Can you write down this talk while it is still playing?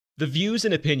The views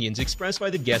and opinions expressed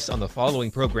by the guests on the following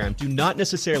program do not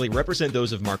necessarily represent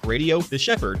those of Mark Radio, The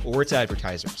Shepherd, or its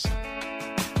advertisers.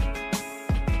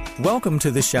 Welcome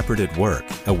to The Shepherd at Work,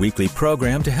 a weekly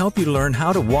program to help you learn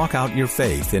how to walk out your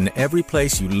faith in every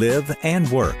place you live and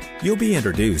work. You'll be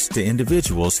introduced to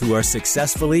individuals who are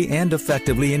successfully and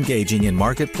effectively engaging in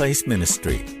marketplace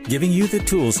ministry, giving you the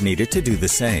tools needed to do the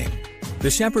same. The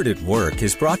Shepherd at Work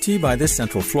is brought to you by the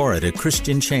Central Florida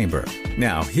Christian Chamber.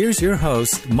 Now, here's your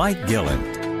host, Mike Gilland.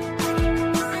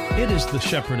 It is The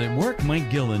Shepherd at Work.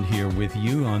 Mike Gilland here with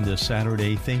you on this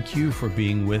Saturday. Thank you for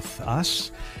being with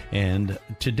us. And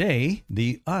today,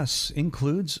 the us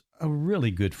includes a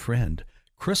really good friend.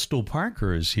 Krystal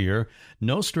Parker is here,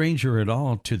 no stranger at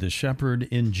all to The Shepherd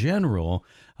in general,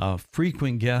 a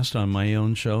frequent guest on my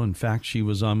own show. In fact, she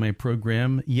was on my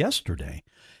program yesterday.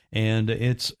 And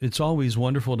it's always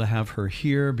wonderful to have her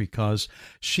here because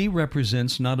she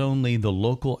represents not only the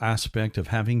local aspect of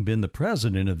having been the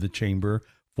president of the chamber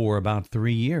for about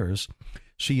 3 years,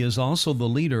 she is also the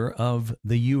leader of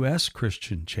the U.S.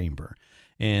 Christian Chamber.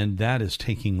 And that is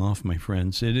taking off, my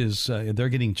friends. It is. They're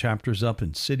getting chapters up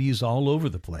in cities all over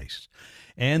the place.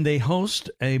 And they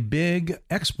host a big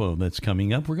expo that's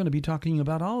coming up. We're going to be talking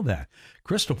about all that.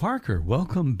 Krystal Parker,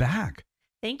 welcome back.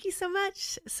 Thank you so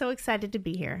much. So excited to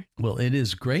be here. Well, it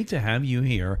is great to have you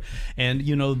here. And,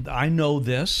 you know, I know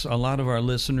this. A lot of our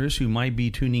listeners who might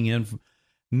be tuning in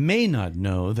may not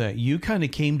know that you kind of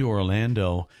came to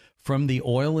Orlando from the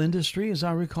oil industry, as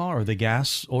I recall, or the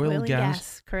oil and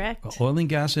gas, correct. Oil and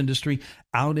gas industry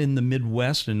out in the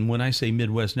Midwest. And when I say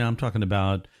Midwest, now I'm talking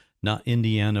about not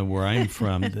Indiana, where I'm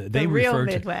from. They real refer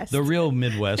Midwest. to the real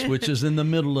Midwest, which is in the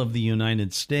middle of the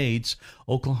United States,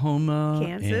 Oklahoma,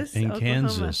 Kansas, and Oklahoma.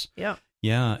 Kansas. Yep.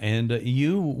 Yeah, and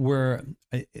you were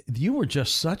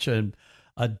just such a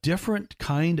different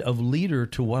kind of leader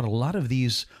to what a lot of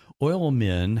these oil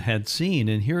men had seen.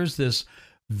 And here's this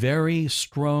very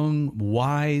strong,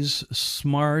 wise,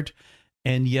 smart,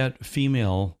 and yet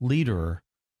female leader.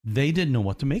 They didn't know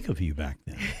what to make of you back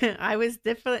then. I was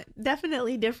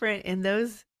definitely different in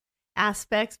those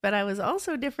aspects, but I was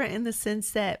also different in the sense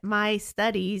that my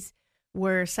studies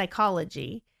were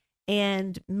psychology.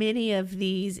 And many of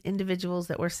these individuals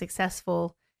that were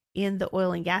successful in the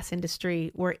oil and gas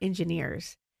industry were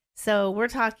engineers. So we're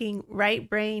talking right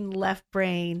brain, left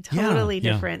brain, totally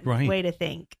different way to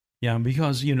think. Yeah,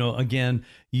 because, you know, again,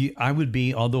 I would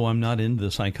be, although I'm not into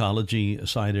the psychology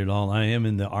side at all, I am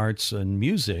in the arts and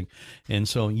music. And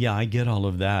so, yeah, I get all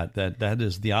of that. That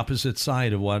is the opposite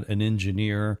side of what an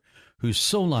engineer who's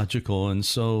so logical and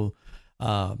so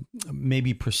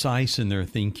maybe precise in their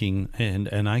thinking.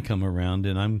 And I come around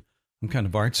and I'm kind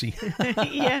of artsy.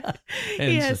 Yeah.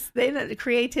 Yes. They know the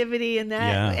creativity and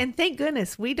that. Yeah. And thank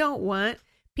goodness we don't want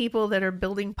people that are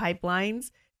building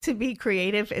pipelines to be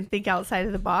creative and think outside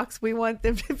of the box. We want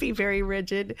them to be very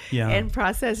rigid and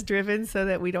process driven so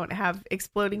that we don't have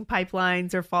exploding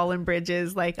pipelines or fallen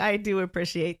bridges. Like, I do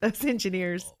appreciate those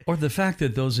engineers. Or the fact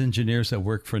that those engineers that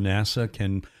work for NASA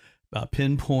can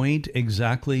pinpoint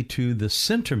exactly to the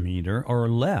centimeter or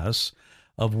less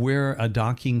of where a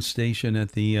docking station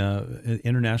at the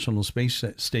International Space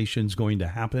Station is going to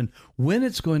happen, when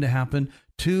it's going to happen,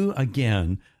 to,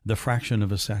 again, the fraction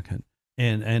of a second.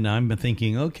 And I'm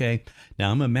thinking, okay, now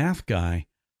I'm a math guy.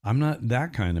 I'm not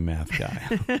that kind of math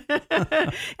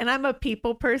guy. And I'm a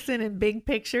people person in big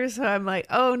pictures. So I'm like,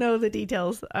 oh no, the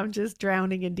details. I'm just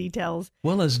drowning in details.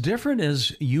 Well, as different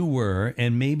as you were,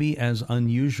 and maybe as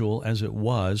unusual as it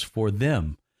was for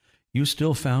them, you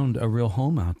still found a real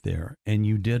home out there and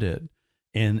you did it.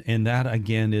 And that,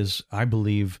 again, is, I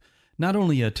believe, not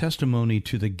only a testimony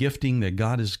to the gifting that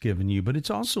God has given you, but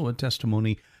it's also a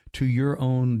testimony to your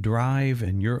own drive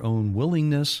and your own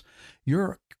willingness,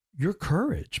 your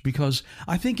courage, because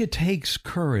I think it takes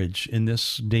courage in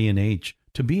this day and age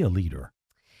to be a leader.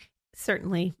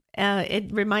 Certainly.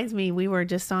 It reminds me, we were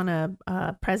just on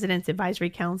a President's Advisory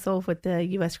Council with the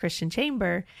U.S. Christian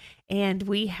Chamber, and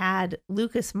we had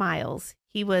Lucas Miles.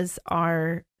 He was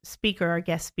our speaker, our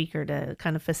guest speaker, to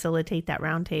kind of facilitate that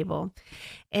roundtable.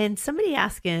 And somebody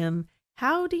asked him,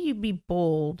 how do you be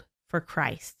bold for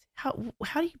Christ? How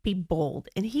do you be bold?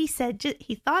 And he said,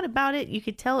 he thought about it. You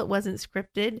could tell it wasn't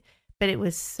scripted, but it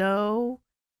was so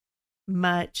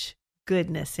much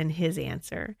goodness in his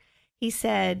answer. He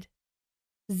said,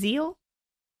 zeal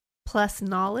plus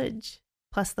knowledge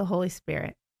plus the Holy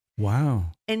Spirit.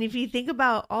 Wow. And if you think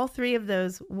about all three of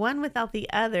those, one without the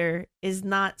other is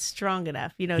not strong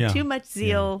enough. You know, too much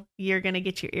zeal, you're going to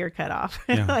get your ear cut off,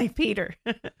 like Peter.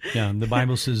 Yeah, the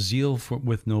Bible says zeal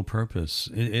with no purpose.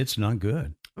 It's not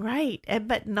good. Right.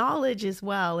 But knowledge as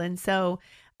well. And so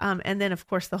And then, of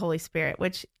course, the Holy Spirit,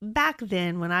 which back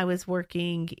then when I was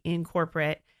working in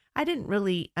corporate, I didn't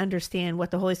really understand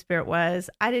what the Holy Spirit was.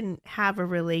 I didn't have a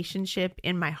relationship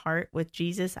in my heart with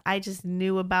Jesus. I just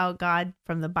knew about God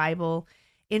from the Bible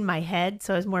in my head.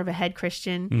 So I was more of a head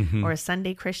Christian or a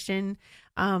Sunday Christian.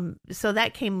 So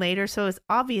that came later. So it's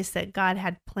obvious that God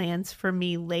had plans for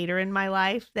me later in my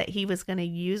life, that he was going to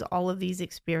use all of these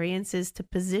experiences to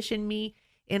position me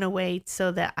in a way so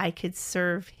that I could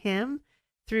serve him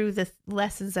through the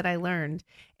lessons that I learned.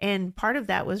 And part of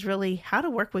that was really how to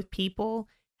work with people,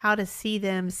 how to see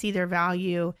them, see their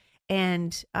value.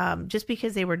 And just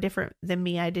because they were different than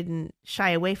me, I didn't shy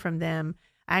away from them.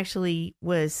 I actually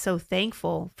was so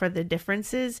thankful for the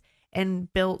differences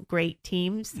and built great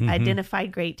teams,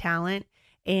 identified great talent.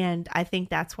 And I think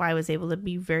that's why I was able to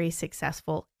be very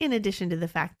successful, in addition to the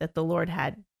fact that the Lord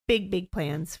had big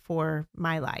plans for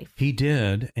my life. He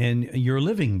did. And you're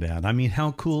living that. I mean,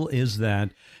 how cool is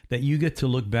that you get to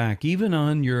look back, even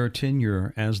on your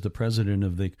tenure as the president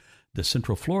of the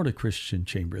Central Florida Christian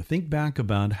Chamber. Think back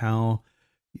about how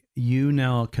you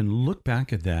now can look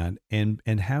back at that and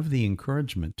have the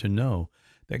encouragement to know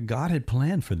that God had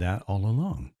planned for that all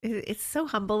along. It's so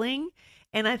humbling.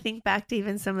 And I think back to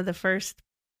even some of the first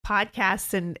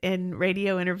podcasts and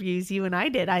radio interviews you and I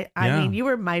did. I mean, you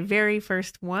were my very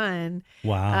first one.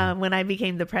 Wow. When I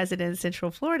became the president of Central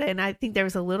Florida. And I think there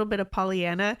was a little bit of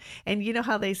Pollyanna. And you know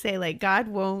how they say, like, God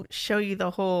won't show you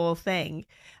the whole thing.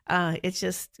 It's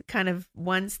just kind of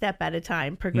one step at a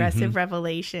time, progressive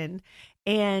revelation.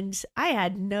 And I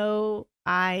had no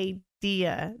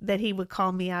idea that he would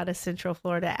call me out of Central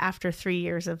Florida after 3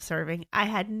 years of serving. I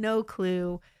had no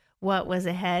clue what was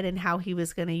ahead and how he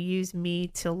was going to use me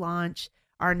to launch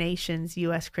our nation's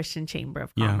U.S. Christian Chamber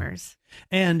of Commerce.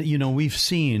 And, you know, we've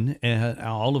seen,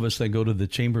 all of us that go to the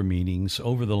chamber meetings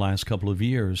over the last couple of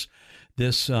years,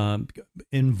 this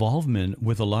involvement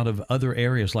with a lot of other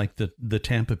areas like the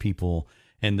Tampa people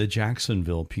and the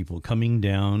Jacksonville people coming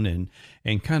down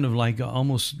and kind of like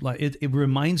almost like it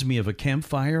reminds me of a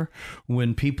campfire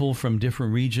when people from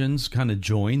different regions kind of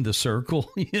join the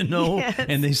circle, you know,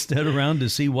 and they stood around to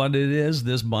see what it is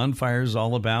this bonfire is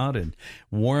all about and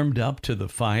warmed up to the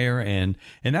fire. And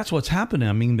that's what's happening.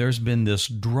 I mean, there's been this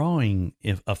drawing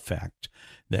effect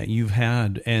that you've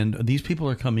had, and these people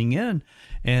are coming in,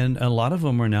 and a lot of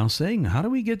them are now saying, how do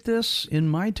we get this in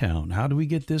my town? How do we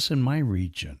get this in my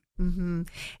region?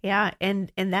 Yeah.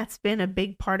 And that's been a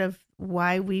big part of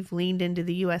why we've leaned into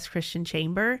the U.S. Christian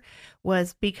Chamber,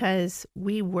 was because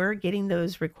we were getting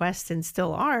those requests and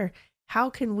still are. How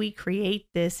can we create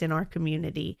this in our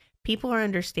community? People are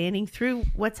understanding through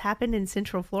what's happened in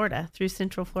Central Florida, through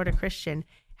Central Florida Christian,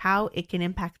 how it can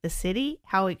impact the city,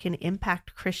 how it can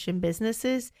impact Christian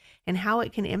businesses, and how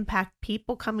it can impact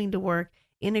people coming to work,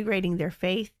 integrating their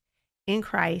faith in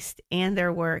Christ and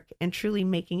their work, and truly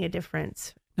making a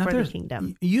difference for the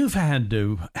kingdom. You've had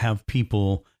to have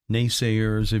people,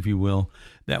 naysayers, if you will,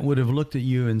 that would have looked at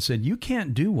you and said, you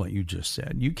can't do what you just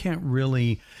said. You can't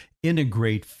really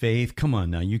integrate faith. Come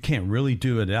on now, you can't really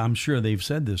do it. I'm sure they've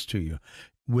said this to you.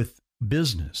 With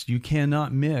business, you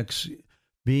cannot mix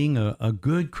being a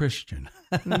good Christian.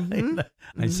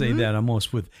 I say that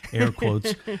almost with air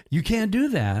quotes. You can't do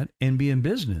that and be in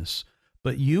business.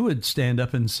 But you would stand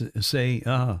up and say,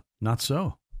 not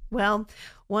so. Well,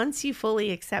 once you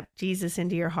fully accept Jesus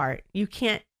into your heart, you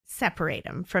can't separate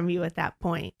him from you at that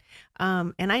point.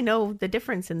 And I know the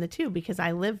difference in the two because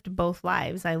I lived both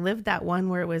lives. I lived that one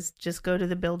where it was just go to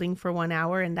the building for 1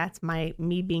 hour, and that's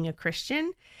me being a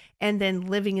Christian, and then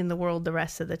living in the world the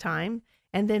rest of the time,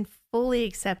 and then fully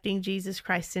accepting Jesus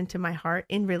Christ into my heart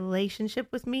in relationship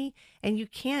with me. And you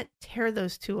can't tear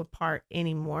those two apart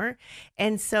anymore.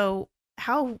 And so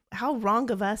how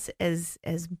wrong of us as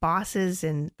bosses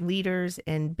and leaders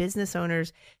and business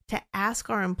owners to ask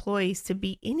our employees to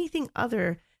be anything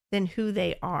other than who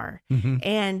they are,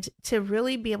 and to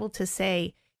really be able to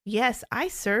say, yes, I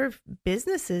serve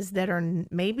businesses that are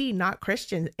maybe not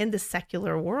Christian in the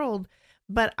secular world,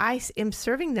 but I am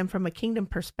serving them from a kingdom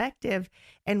perspective.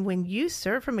 And when you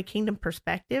serve from a kingdom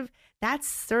perspective, that's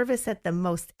service at the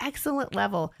most excellent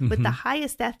level with the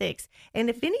highest ethics.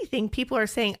 And if anything, people are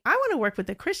saying, I want to work with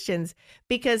the Christians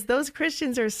because those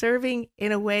Christians are serving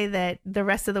in a way that the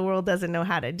rest of the world doesn't know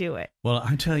how to do it. Well,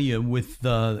 I tell you, with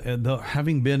the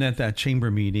having been at that chamber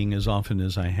meeting as often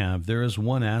as I have, there is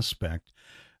one aspect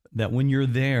that when you're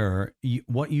there,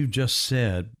 what you just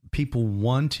said, people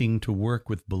wanting to work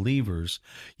with believers,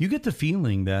 you get the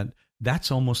feeling that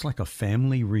that's almost like a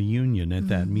family reunion at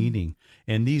that meeting.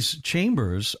 And these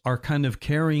chambers are kind of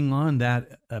carrying on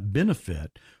that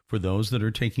benefit for those that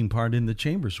are taking part in the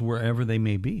chambers, wherever they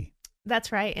may be.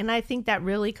 That's right. And I think that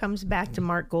really comes back to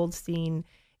Mark Goldstein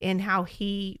and how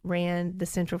he ran the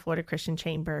Central Florida Christian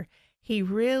Chamber. He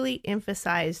really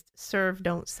emphasized serve,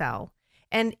 don't sell.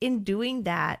 And in doing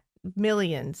that,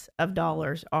 millions of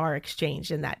dollars are exchanged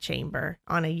in that chamber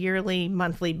on a yearly,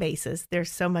 monthly basis.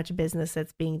 There's so much business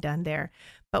that's being done there.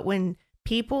 But when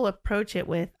people approach it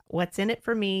with what's in it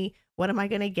for me, what am I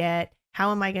going to get?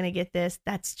 How am I going to get this?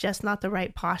 That's just not the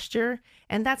right posture.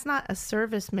 And that's not a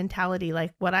service mentality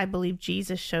like what I believe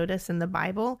Jesus showed us in the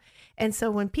Bible. And so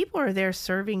when people are there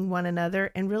serving one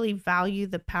another and really value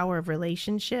the power of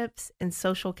relationships and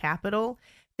social capital,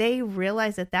 they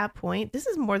realize at that point, this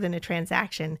is more than a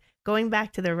transaction. Going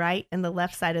back to the right and the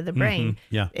left side of the brain,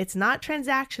 It's not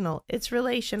transactional, it's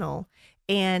relational.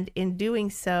 And in doing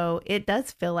so, it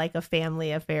does feel like a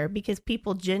family affair because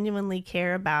people genuinely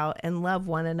care about and love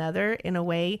one another in a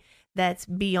way that's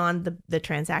beyond the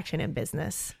transaction in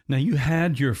business. Now, you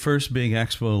had your first big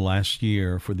expo last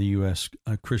year for the U.S.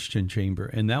 Christian Chamber,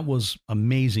 and that was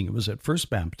amazing. It was at First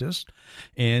Baptist,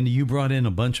 and you brought in a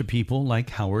bunch of people like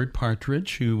Howard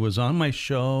Partridge, who was on my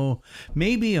show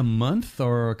maybe a month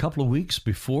or a couple of weeks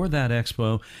before that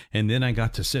expo, and then I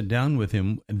got to sit down with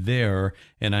him there,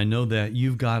 and I know that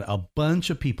you've got a bunch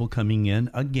of people coming in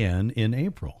again in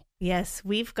April. Yes,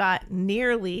 we've got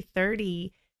nearly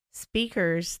 30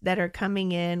 speakers that are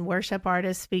coming in, worship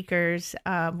artist speakers.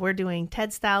 We're doing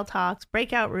TED-style talks,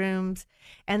 breakout rooms,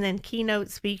 and then keynote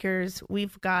speakers.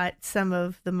 We've got some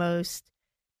of the most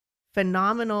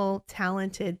phenomenal,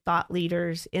 talented thought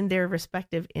leaders in their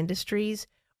respective industries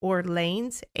or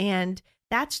lanes. And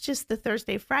that's just the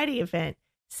Thursday, Friday event.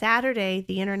 Saturday,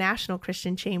 the International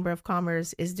Christian Chamber of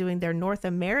Commerce is doing their North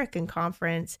American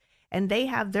conference, and they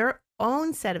have their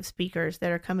own set of speakers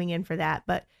that are coming in for that.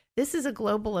 But this is a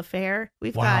global affair.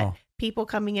 We've got people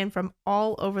coming in from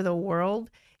all over the world,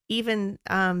 even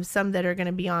some that are going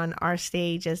to be on our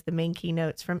stage as the main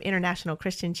keynotes from International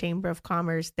Christian Chamber of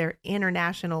Commerce, their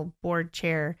international board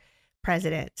chair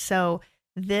president. So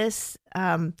this,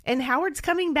 and Howard's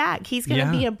coming back. He's going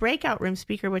to be a breakout room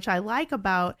speaker, which I like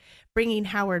about bringing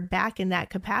Howard back in that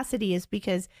capacity is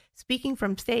because speaking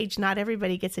from stage, not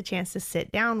everybody gets a chance to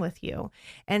sit down with you.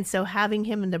 And so having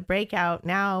him in the breakout,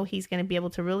 now he's going to be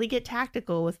able to really get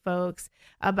tactical with folks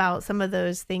about some of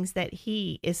those things that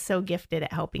he is so gifted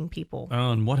at helping people.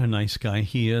 Oh, and what a nice guy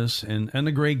he is, and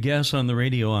a great guest on the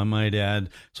radio, I might add.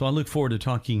 So I look forward to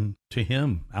talking to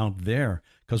him out there,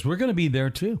 because we're going to be there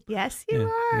too. Yes, you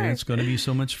are. And it's going to be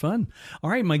so much fun. All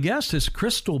right, my guest is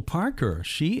Krystal Parker.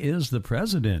 She is the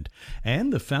president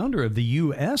and the founder of the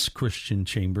U.S. Christian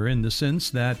Chamber, in the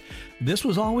sense that this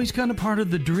was always kind of part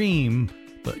of the dream,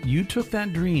 but you took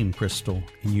that dream, Krystal,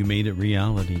 and you made it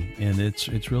reality, and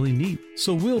it's really neat.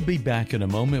 So we'll be back in a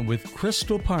moment with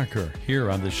Krystal Parker here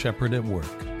on The Shepherd at Work.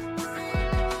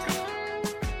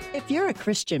 If you're a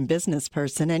Christian business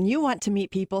person and you want to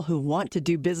meet people who want to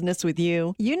do business with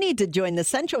you, you need to join the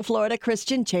Central Florida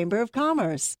Christian Chamber of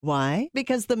Commerce. Why?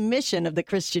 Because the mission of the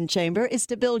Christian Chamber is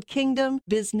to build kingdom,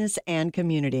 business, and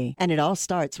community. And it all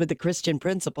starts with the Christian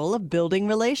principle of building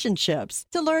relationships.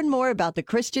 To learn more about the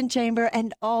Christian Chamber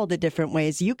and all the different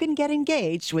ways you can get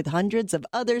engaged with hundreds of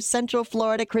other Central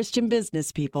Florida Christian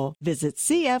business people, visit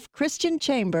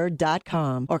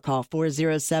cfchristianchamber.com or call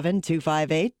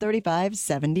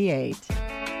 407-258-3578.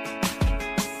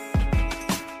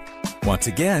 Once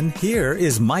again, here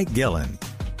is Mike Gillen.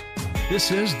 This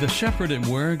is The Shepherd at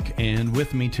Work, and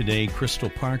with me today,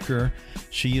 Krystal Parker.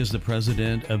 She is the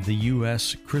president of the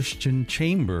U.S. Christian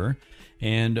Chamber,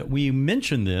 and we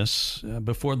mentioned this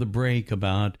before the break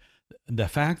about the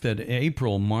fact that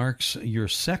April marks your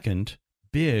second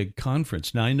big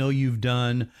conference. Now, I know you've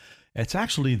done, it's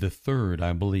actually the third,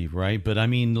 I believe, right? But I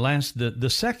mean,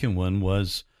 the second one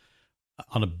was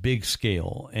on a big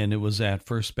scale, and it was at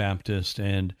First Baptist,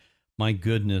 and my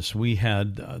goodness, we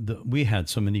had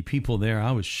so many people there.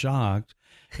 I was shocked,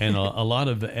 and a lot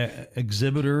of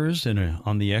exhibitors and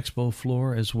on the expo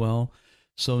floor as well.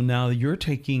 So now you're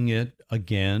taking it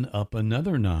again up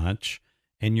another notch,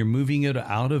 and you're moving it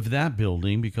out of that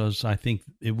building because I think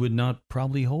it would not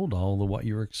probably hold all of what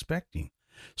you're expecting.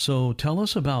 So tell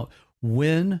us about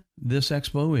when this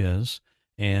expo is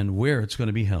and where it's going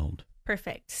to be held.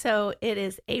 Perfect. So it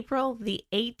is April the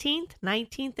 18th,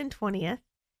 19th, and 20th.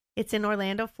 It's in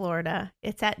Orlando, Florida.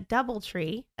 It's at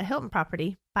Doubletree, a Hilton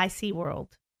property by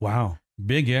SeaWorld. Wow.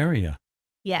 Big area.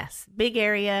 Yes. Big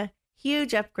area,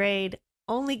 huge upgrade,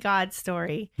 only God's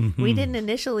story. Mm-hmm. We didn't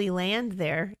initially land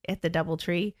there at the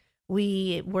Doubletree.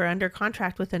 We were under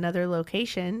contract with another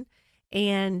location,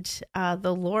 and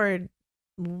the Lord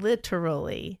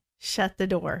literally shut the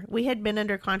door. We had been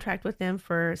under contract with them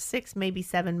for 6, maybe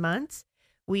 7 months.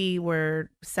 We were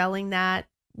selling that.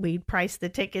 We priced the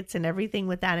tickets and everything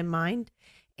with that in mind.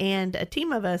 And a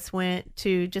team of us went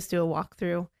to just do a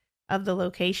walkthrough of the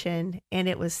location. And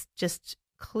it was just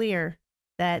clear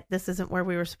that this isn't where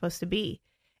we were supposed to be.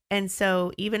 And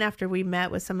so even after we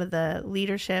met with some of the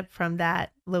leadership from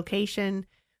that location,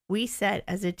 we sat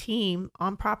as a team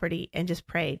on property and just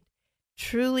prayed,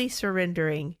 truly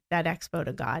surrendering that expo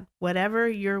to God. Whatever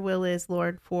your will is,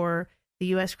 Lord, for the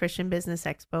U.S. Christian Business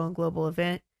Expo and global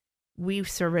event, we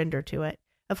surrender to it.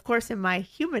 Of course, in my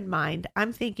human mind,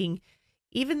 I'm thinking,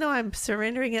 even though I'm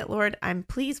surrendering it, Lord, I'm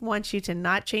please want you to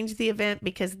not change the event,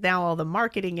 because now all the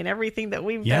marketing and everything that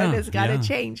we've done has got to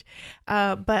change.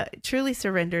 But truly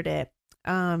surrendered it.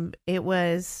 It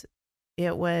was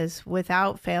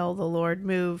without fail, the Lord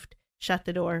moved, shut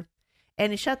the door.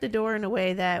 And it shut the door in a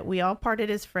way that we all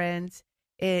parted as friends.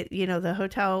 The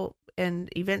hotel and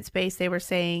event space, they were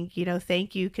saying,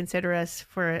 thank you, consider us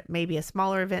for maybe a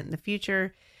smaller event in the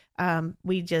future.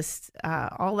 We just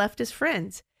all left as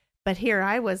friends. But here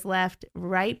I was left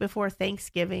right before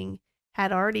Thanksgiving,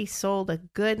 had already sold a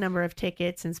good number of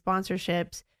tickets and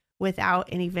sponsorships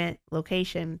without an event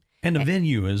location. And a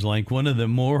venue is like one of the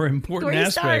more important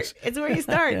aspects. It's where you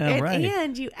start. Right.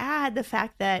 And you add the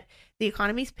fact that the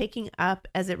economy is picking up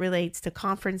as it relates to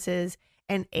conferences.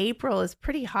 And April is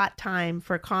pretty hot time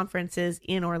for conferences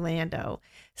in Orlando.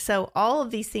 So all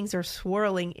of these things are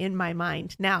swirling in my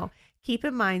mind. Now, keep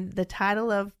in mind, the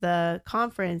title of the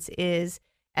conference is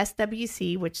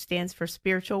SWC, which stands for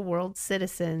Spiritual World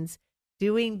Citizens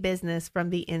Doing Business from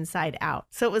the Inside Out.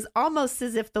 So it was almost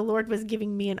as if the Lord was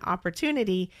giving me an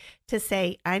opportunity to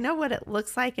say, I know what it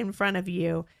looks like in front of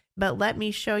you, but let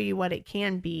me show you what it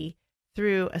can be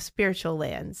through a spiritual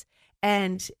lens.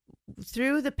 And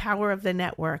through the power of the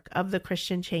network of the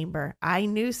Christian Chamber, I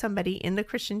knew somebody in the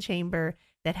Christian Chamber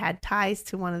that had ties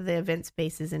to one of the event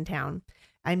spaces in town.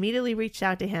 I immediately reached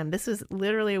out to him. This was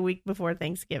literally a week before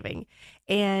Thanksgiving.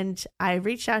 And I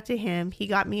reached out to him. He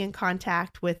got me in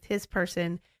contact with his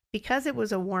person. Because it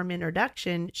was a warm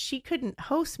introduction, she couldn't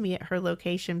host me at her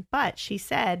location, but she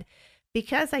said,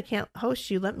 because I can't host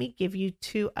you, let me give you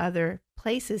 2 other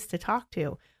places to talk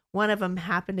to. One of them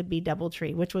happened to be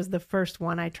DoubleTree, which was the first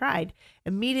one I tried.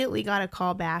 Immediately got a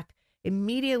call back.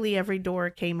 Immediately every door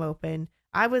came open.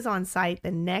 I was on site the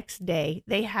next day.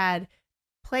 They had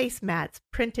placemats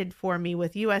printed for me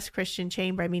with U.S. Christian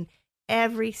Chamber. I mean,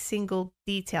 every single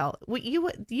detail.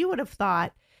 You would have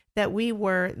thought that we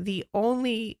were the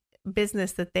only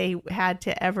business that they had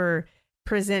to ever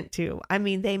present to. I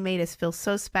mean, they made us feel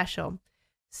so special,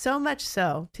 so much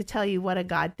so to tell you what a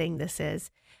God thing this is.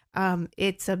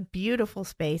 It's a beautiful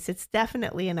space. It's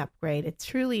definitely an upgrade. It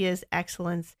truly is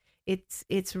excellence.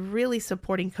 It's really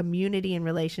supporting community and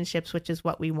relationships, which is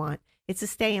what we want. It's a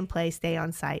stay and play, stay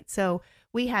on site. So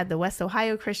we had the West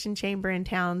Ohio Christian Chamber in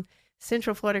town,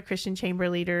 Central Florida Christian Chamber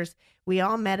leaders. We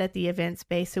all met at the event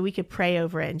space so we could pray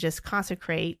over it and just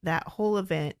consecrate that whole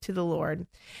event to the Lord.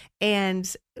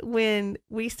 And when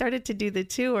we started to do the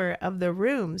tour of the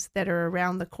rooms that are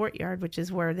around the courtyard, which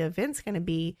is where the event's going to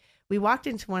be, we walked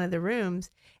into one of the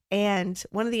rooms and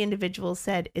one of the individuals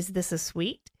said, "Is this a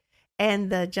suite?" And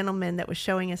the gentleman that was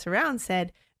showing us around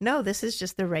said, "No, this is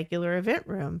just the regular event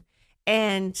room."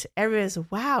 And everybody was,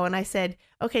 wow. And I said,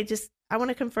 okay, I want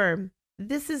to confirm,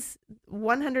 this is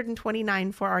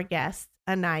 $129 for our guests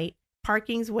a night,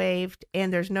 parking's waived,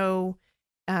 and there's no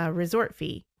resort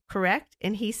fee, correct?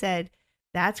 And he said,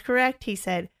 that's correct. He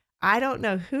said, I don't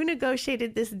know who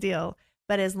negotiated this deal,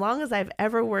 but as long as I've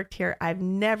ever worked here, I've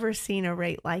never seen a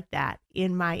rate like that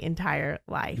in my entire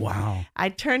life. Wow. I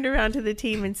turned around to the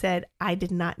team and said, I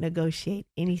did not negotiate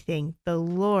anything. The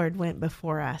Lord went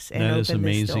before us and opened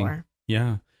this door.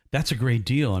 Yeah, that's a great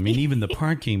deal. I mean, even the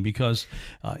parking, because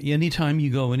anytime you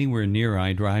go anywhere near,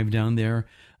 I drive down there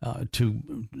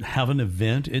to have an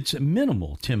event, it's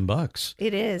minimal, $10.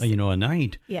 It is. A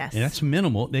night. Yes. And that's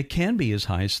minimal. It can be as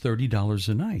high as $30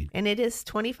 a night. And it is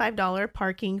 $25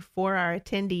 parking for our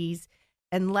attendees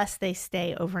unless they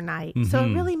stay overnight. Mm-hmm. So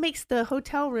it really makes the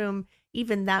hotel room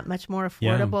even that much more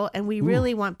affordable. Yeah. And we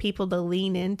really want people to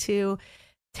lean into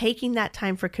taking that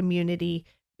time for community.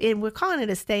 And we're calling it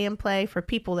a stay and play for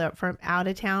people that are from out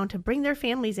of town to bring their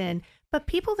families in. But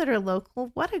people that are local,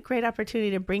 what a great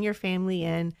opportunity to bring your family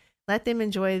in, let them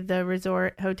enjoy the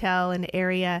resort, hotel, and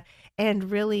area, and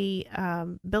really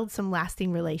build some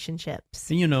lasting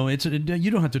relationships. You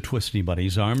don't have to twist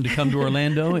anybody's arm to come to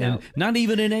Orlando, No. and not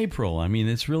even in April. I mean,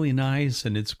 it's really nice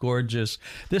and it's gorgeous.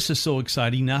 This is so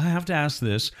exciting. Now, I have to ask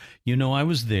this. I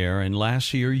was there, and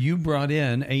last year you brought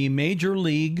in a Major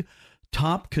League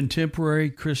top contemporary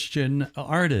Christian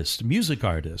artists, music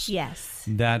artists. Yes.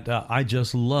 That I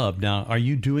just love. Now, are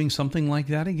you doing something like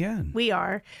that again? We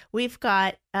are. We've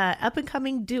got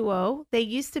up-and-coming duo. They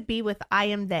used to be with I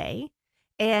Am They,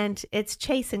 and it's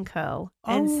Chase & Co.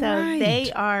 And so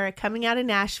they are coming out of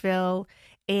Nashville.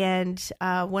 And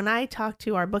when I talked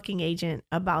to our booking agent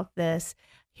about this,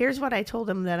 here's what I told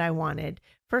him that I wanted.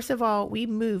 First of all, we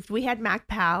moved. We had Mac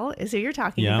Powell, is who you're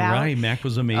talking about. Yeah, right. Mac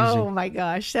was amazing. Oh my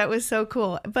gosh, that was so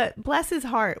cool. But bless his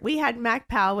heart, we had Mac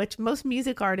Powell, which most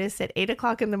music artists at 8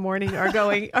 o'clock in the morning are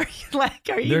going, are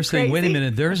you They're saying, wait a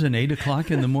minute, there's an 8 o'clock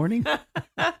in the morning?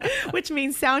 Which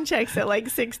means sound checks at like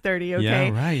 6:30, okay? Yeah,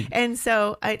 right. And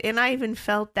so, I even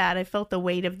felt that. I felt the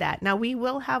weight of that. Now, we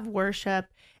will have worship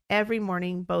every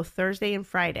morning, both Thursday and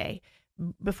Friday,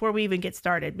 before we even get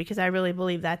started, because I really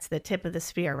believe that's the tip of the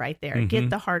spear right there. Mm-hmm. Get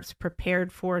the hearts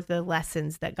prepared for the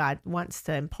lessons that God wants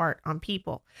to impart on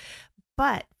people.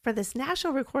 But for this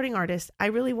national recording artist, I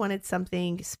really wanted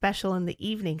something special in the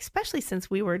evening, especially since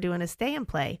we were doing a stay and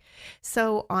play.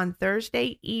 So on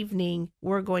Thursday evening,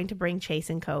 we're going to bring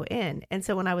Chase & Co. in. And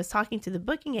so when I was talking to the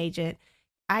booking agent,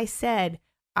 I said,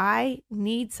 I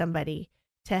need somebody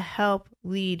to help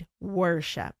lead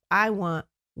worship. I want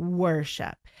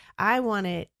worship. I want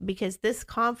it because this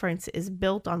conference is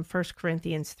built on 1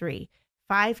 Corinthians 3,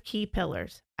 5 key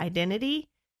pillars: identity,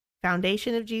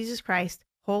 foundation of Jesus Christ,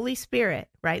 Holy Spirit,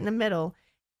 right in the middle,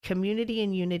 community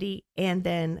and unity. And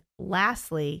then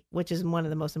lastly, which is one of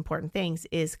the most important things,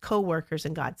 is co-workers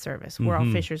in God's service. We're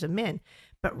all fishers of men,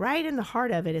 but right in the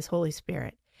heart of it is Holy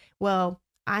Spirit. Well,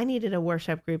 I needed a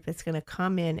worship group that's going to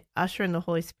come in, usher in the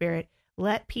Holy Spirit,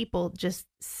 let people just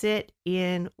sit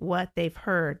in what they've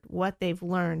heard, what they've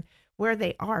learned, where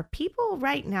they are. People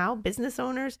right now, business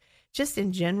owners, just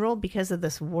in general, because of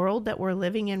this world that we're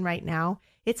living in right now,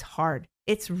 it's hard.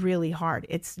 It's really hard.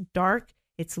 It's dark.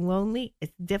 It's lonely.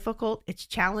 It's difficult. It's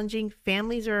challenging.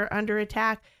 Families are under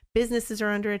attack. Businesses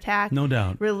are under attack. No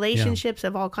doubt. Relationships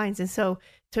of all kinds. And so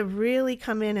to really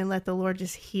come in and let the Lord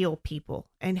just heal people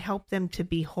and help them to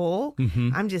be whole,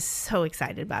 I'm just so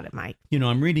excited about it, Mike. You know,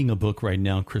 I'm reading a book right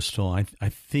now, Krystal. I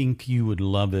think you would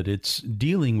love it. It's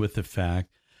dealing with the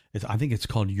fact, I think it's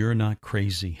called You're Not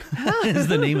Crazy is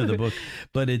the name of the book.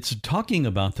 But it's talking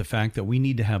about the fact that we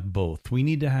need to have both. We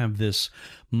need to have this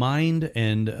mind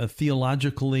and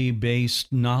theologically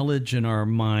based knowledge in our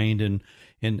mind and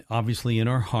obviously in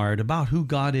our heart about who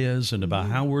God is and about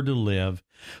how we're to live.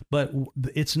 But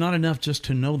it's not enough just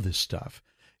to know this stuff.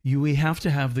 We have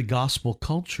to have the gospel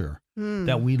culture,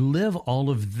 that we live all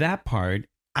of that part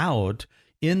out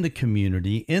in the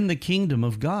community, in the kingdom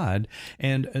of God.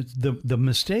 And the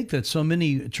mistake that so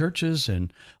many churches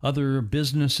and other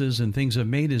businesses and things have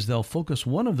made is they'll focus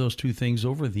one of those two things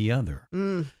over the other.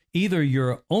 Either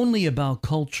you're only about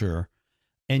culture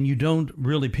and you don't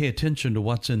really pay attention to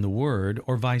what's in the Word,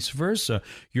 or vice versa.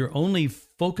 You're only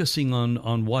focusing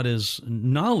on what is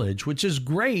knowledge, which is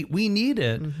great. We need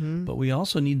it, but we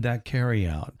also need that carry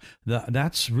out.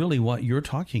 That's really what you're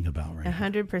talking about right now.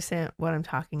 100% what I'm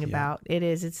talking about. It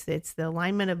is. It's the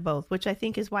alignment of both, which I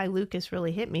think is why Lucas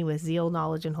really hit me with zeal,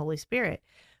 knowledge, and Holy Spirit,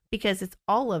 because it's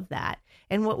all of that.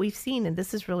 And what we've seen, and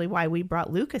this is really why we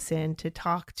brought Lucas in to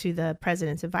talk to the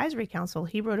President's Advisory Council.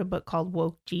 He wrote a book called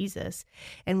Woke Jesus.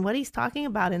 And what he's talking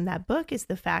about in that book is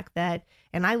the fact that,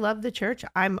 and I love the church,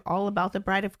 I'm all about the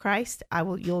bride of Christ.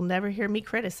 You'll never hear me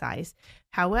criticize.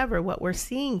 However, what we're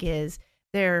seeing is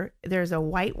there's a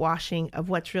whitewashing of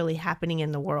what's really happening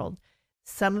in the world.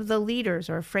 Some of the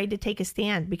leaders are afraid to take a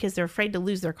stand because they're afraid to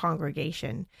lose their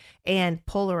congregation and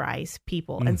polarize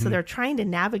people. And so they're trying to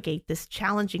navigate this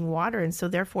challenging water. And so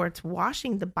therefore it's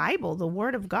washing the Bible, the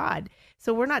Word of God.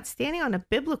 So we're not standing on a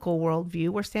biblical worldview.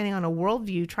 We're standing on a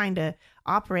worldview trying to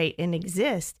operate and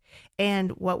exist.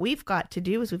 And what we've got to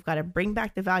do is we've got to bring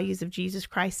back the values of Jesus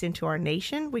Christ into our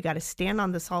nation. We got to stand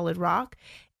on the solid rock.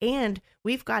 And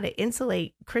we've got to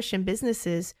insulate Christian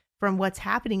businesses from what's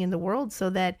happening in the world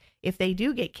so that if they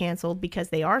do get canceled because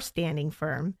they are standing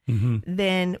firm,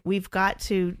 then we've got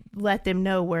to let them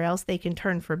know where else they can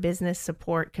turn for business,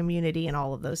 support, community, and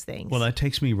all of those things. Well, that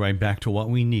takes me right back to what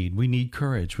we need. We need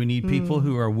courage. We need people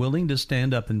who are willing to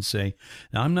stand up and say,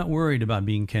 now, I'm not worried about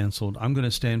being canceled. I'm going to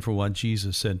stand for what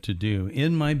Jesus said to do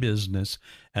in my business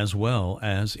as well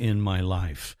as in my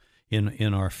life.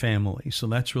 In our family. So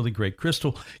that's really great.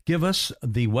 Krystal, give us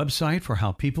the website for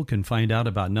how people can find out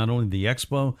about not only the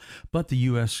expo, but the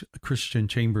U.S. Christian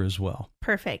Chamber as well.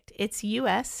 Perfect. It's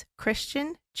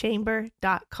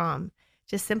uschristianchamber.com.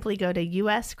 Just simply go to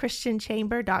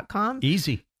uschristianchamber.com.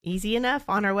 Easy. Easy enough.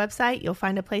 On our website, you'll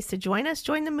find a place to join us,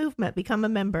 join the movement, become a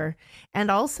member,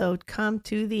 and also come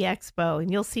to the expo.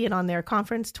 And you'll see it on their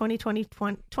conference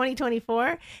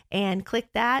 2024. And click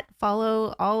that,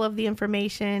 follow all of the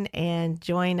information, and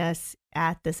join us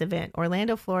at this event.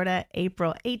 Orlando, Florida,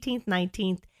 April 18th,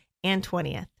 19th, and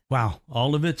 20th. Wow,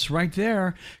 all of it's right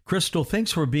there. Krystal, thanks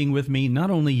for being with me,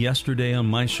 not only yesterday on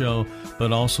my show,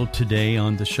 but also today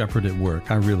on The Shepherd at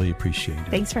Work. I really appreciate it.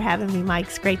 Thanks for having me, Mike.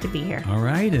 It's great to be here. All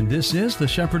right, and this is The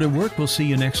Shepherd at Work. We'll see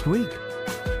you next week.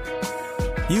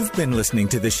 You've been listening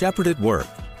to The Shepherd at Work.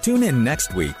 Tune in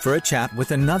next week for a chat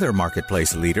with another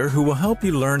marketplace leader who will help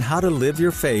you learn how to live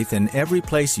your faith in every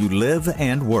place you live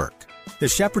and work. The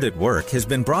Shepherd at Work has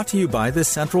been brought to you by the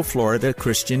Central Florida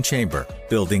Christian Chamber,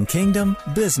 building kingdom,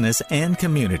 business, and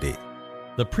community.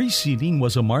 The preceding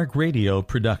was a Mark Radio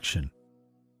production.